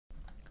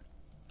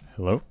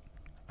Hello,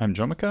 I'm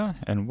Jomica,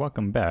 and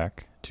welcome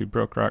back to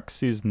BrokeRock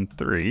Season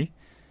 3.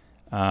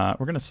 We're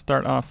going to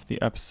start off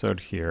the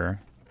episode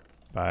here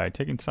by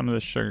taking some of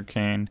this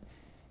sugarcane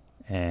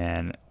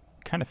and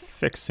kind of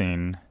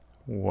fixing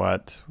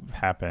what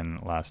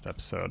happened last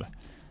episode.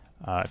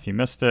 If you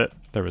missed it,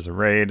 there was a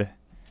raid,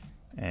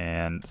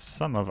 and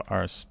some of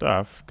our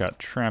stuff got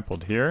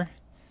trampled here.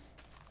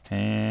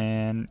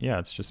 And yeah,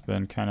 it's just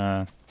been kind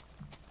of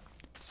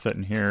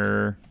sitting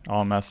here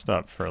all messed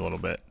up for a little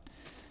bit.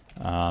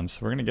 So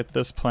we're going to get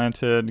this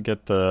planted,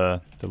 get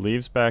the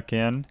leaves back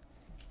in,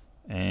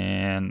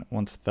 and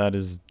once that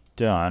is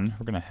done,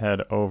 we're going to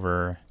head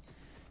over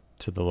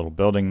to the little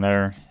building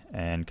there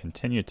and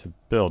continue to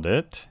build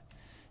it.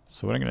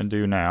 So what I'm going to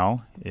do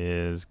now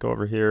is go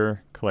over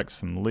here, collect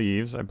some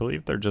leaves. I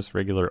believe they're just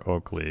regular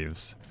oak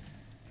leaves.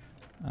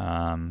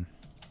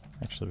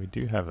 Actually, we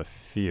do have a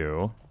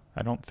few.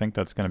 I don't think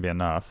that's going to be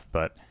enough,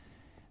 but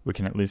we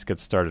can at least get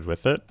started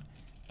with it.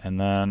 And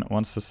then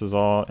once this is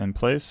all in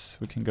place,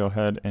 we can go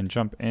ahead and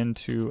jump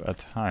into a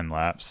time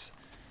lapse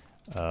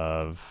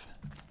of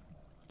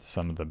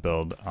some of the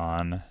build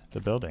on the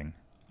building.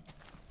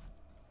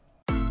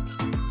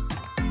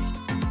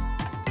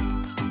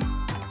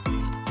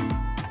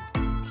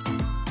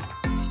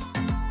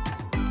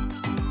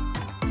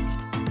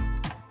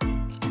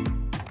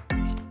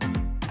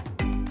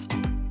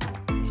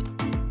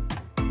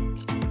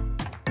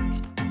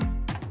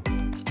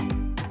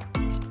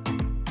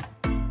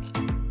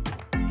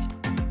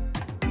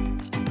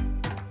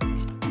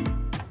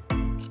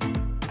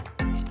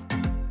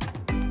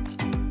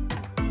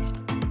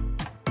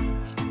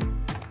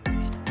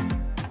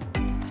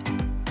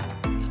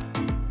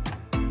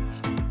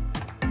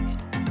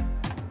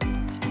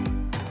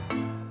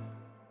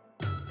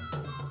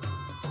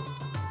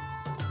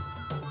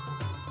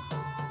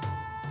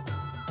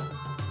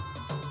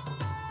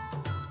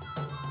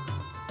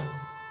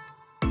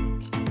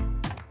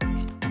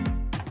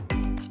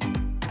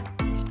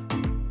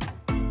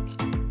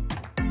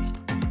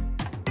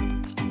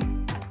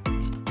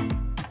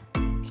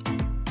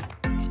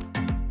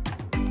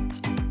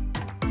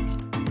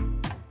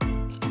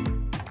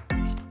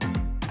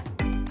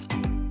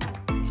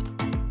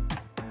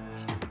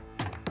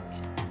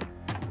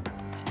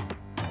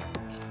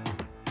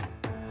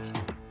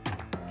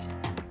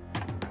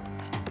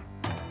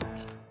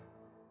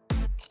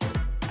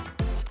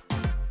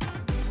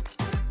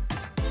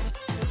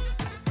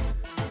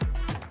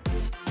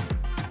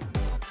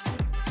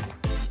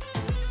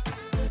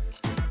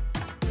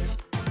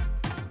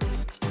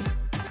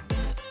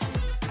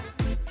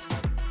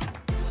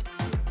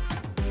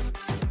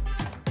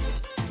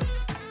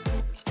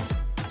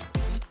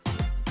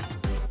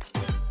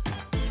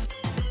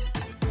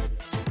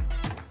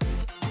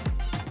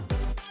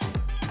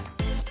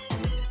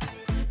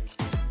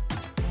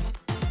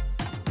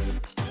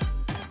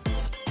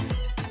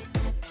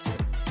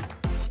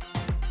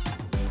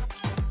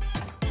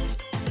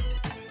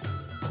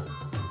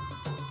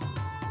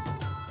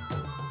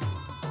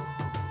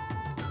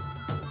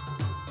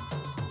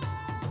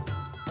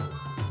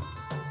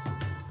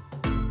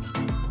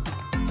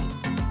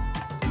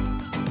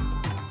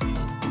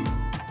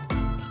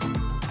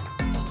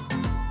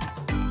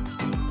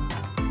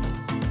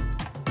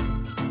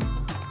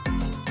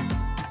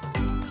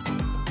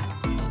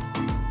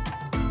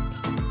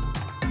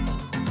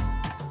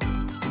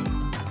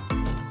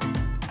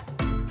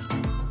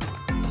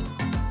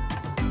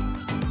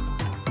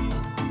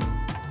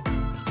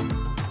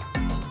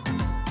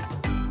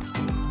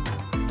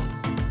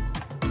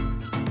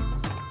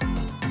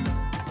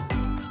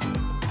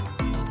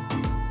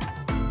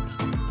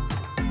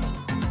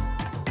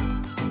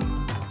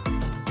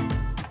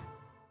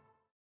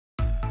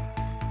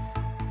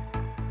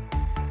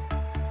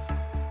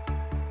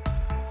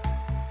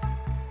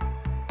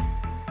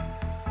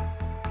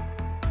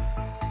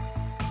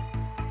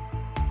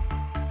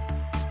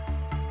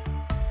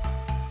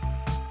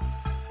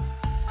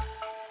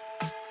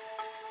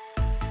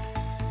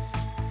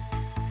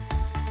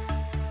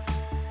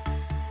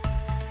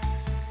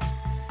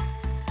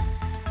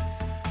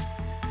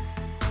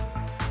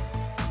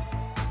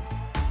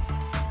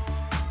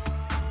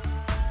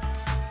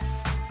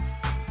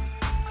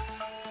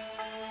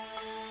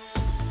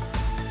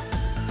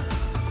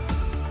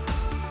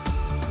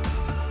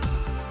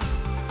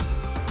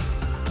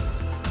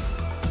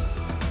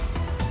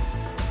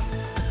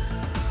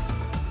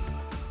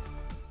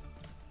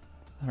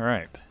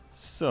 Alright,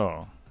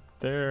 so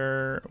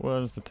there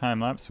was the time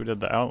lapse. We did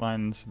the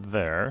outlines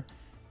there,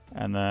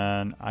 and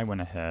then I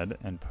went ahead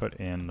and put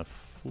in the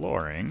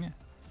flooring.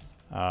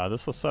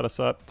 This will set us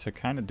up to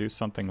kind of do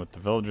something with the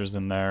villagers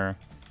in there,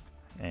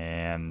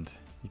 and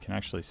you can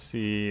actually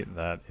see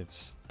that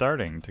it's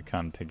starting to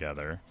come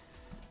together.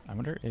 I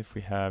wonder if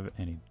we have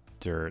any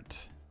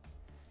dirt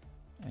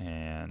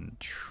and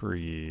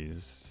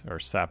trees or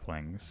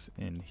saplings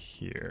in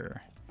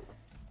here,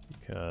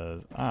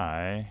 because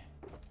I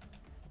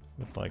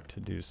would like to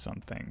do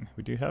something.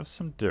 We do have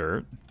some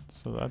dirt,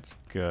 so that's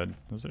good.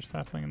 Was there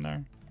sapling in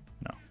there?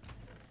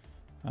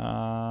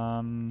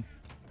 No.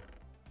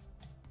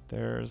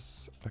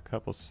 There's a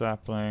couple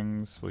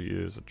saplings. We'll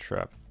use a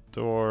trap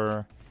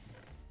door.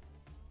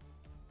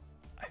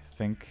 I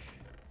think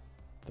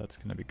that's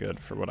gonna be good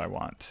for what I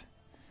want.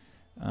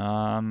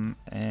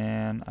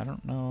 And I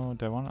don't know,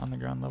 do I want it on the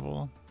ground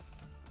level?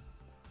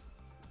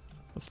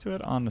 Let's do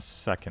it on the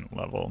second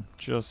level,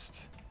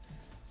 just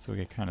so we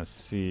can kind of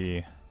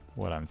see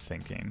what I'm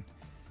thinking.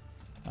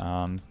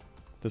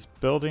 This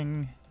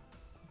building,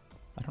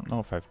 I don't know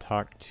if I've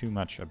talked too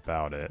much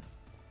about it.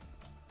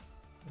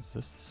 Is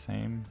this the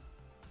same?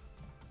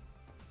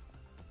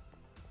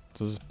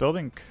 So this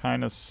building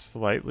kind of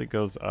slightly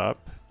goes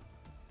up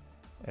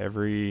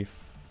every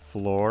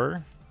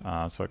floor,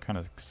 so it kind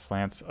of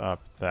slants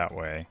up that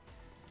way.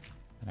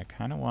 And I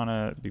kind of want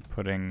to be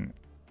putting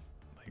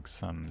like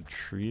some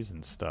trees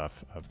and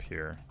stuff up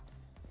here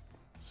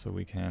so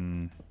we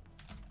can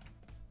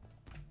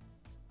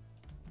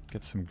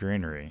get some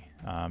greenery,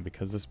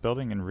 because this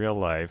building in real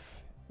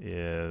life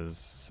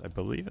is, I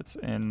believe it's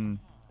in,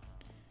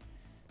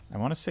 I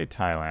want to say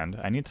Thailand.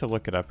 I need to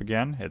look it up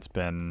again. It's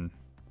been,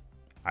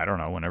 I don't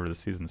know, whenever the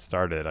season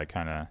started, I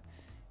kind of,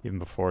 even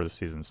before the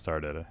season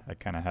started, I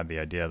kind of had the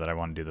idea that I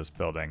want to do this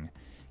building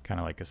kind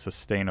of like a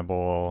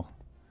sustainable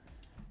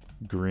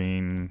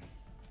green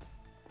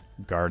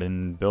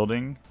garden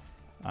building.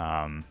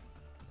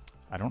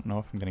 I don't know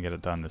if I'm going to get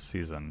it done this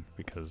season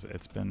because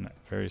it's been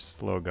very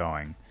slow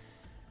going.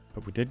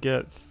 But we did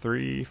get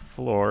 3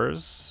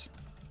 floors,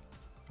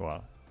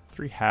 well,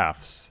 3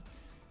 halves.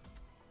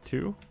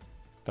 2?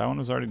 That one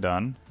was already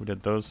done. We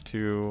did those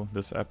 2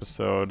 this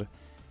episode,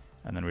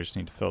 and then we just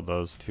need to fill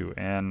those 2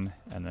 in,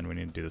 and then we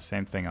need to do the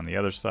same thing on the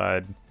other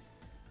side.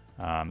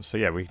 So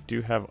yeah, we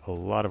do have a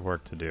lot of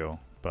work to do,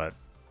 but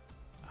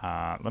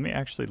let me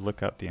actually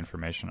look up the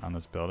information on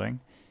this building,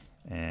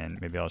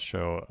 and maybe I'll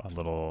show a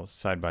little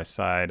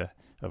side-by-side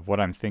of what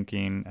I'm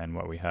thinking and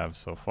what we have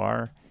so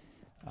far.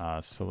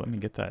 So let me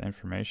get that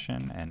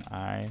information, and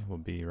I will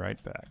be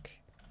right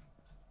back.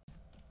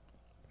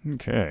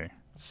 Okay,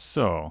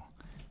 so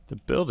the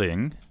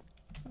building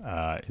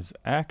is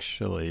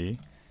actually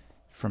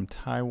from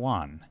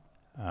Taiwan.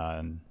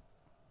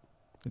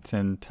 It's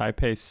in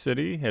Taipei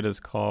City. It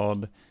is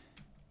called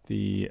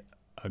the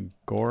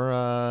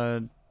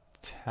Agora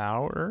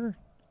Tower,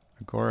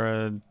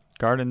 Agora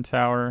Garden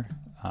Tower.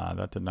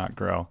 That did not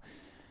grow.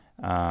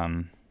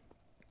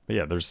 But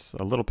yeah, there's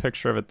a little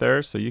picture of it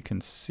there, so you can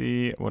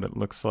see what it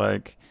looks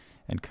like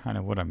and kind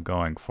of what I'm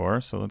going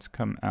for. So let's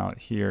come out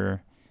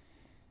here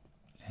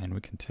and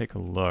we can take a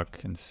look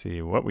and see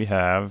what we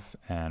have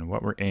and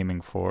what we're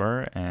aiming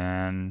for,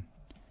 and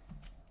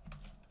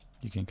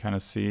you can kind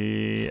of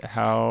see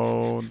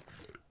how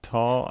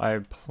tall I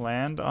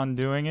planned on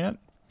doing it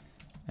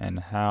and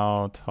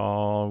how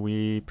tall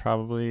we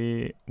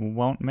probably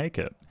won't make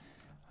it.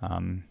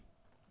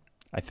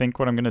 I think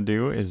what I'm going to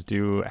do is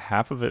do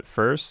half of it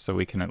first so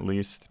we can at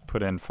least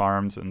put in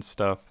farms and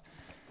stuff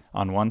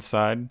on one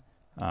side.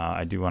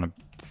 I do want to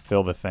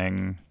fill the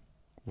thing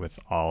with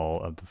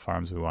all of the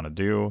farms we want to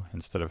do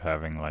instead of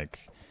having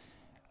like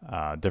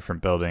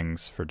different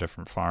buildings for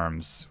different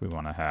farms. We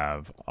want to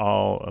have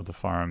all of the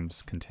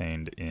farms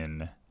contained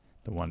in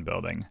the one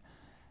building.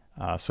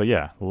 So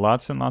yeah,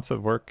 lots and lots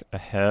of work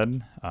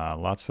ahead,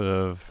 lots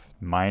of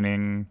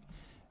mining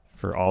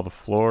for all the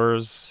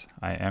floors.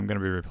 I am going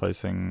to be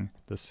replacing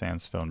the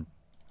sandstone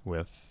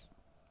with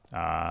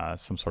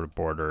some sort of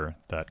border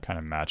that kind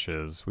of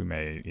matches. We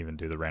may even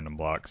do the random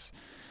blocks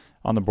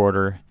on the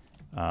border.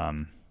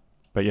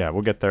 But yeah,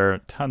 we'll get there.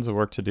 Tons of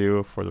work to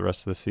do for the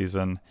rest of the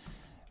season.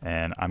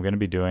 And I'm going to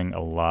be doing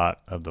a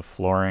lot of the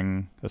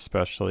flooring,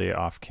 especially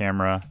off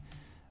camera.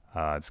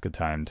 It's a good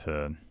time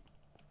to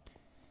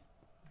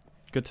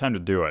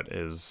do it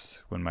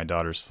is when my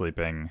daughter's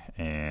sleeping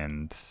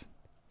and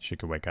she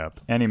could wake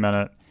up any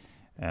minute,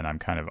 and I'm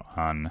kind of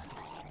on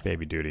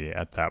baby duty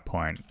at that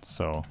point.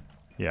 So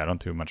yeah, I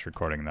don't do much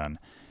recording then.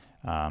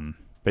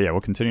 But yeah,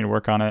 we'll continue to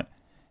work on it.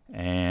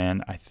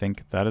 And I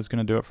think that is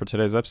going to do it for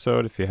today's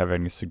episode. If you have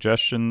any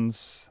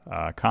suggestions,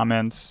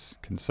 comments,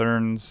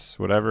 concerns,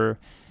 whatever,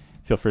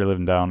 feel free to leave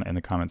them down in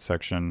the comments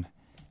section.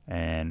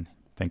 And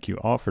thank you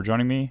all for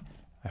joining me.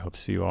 I hope to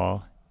see you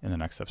all in the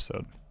next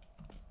episode.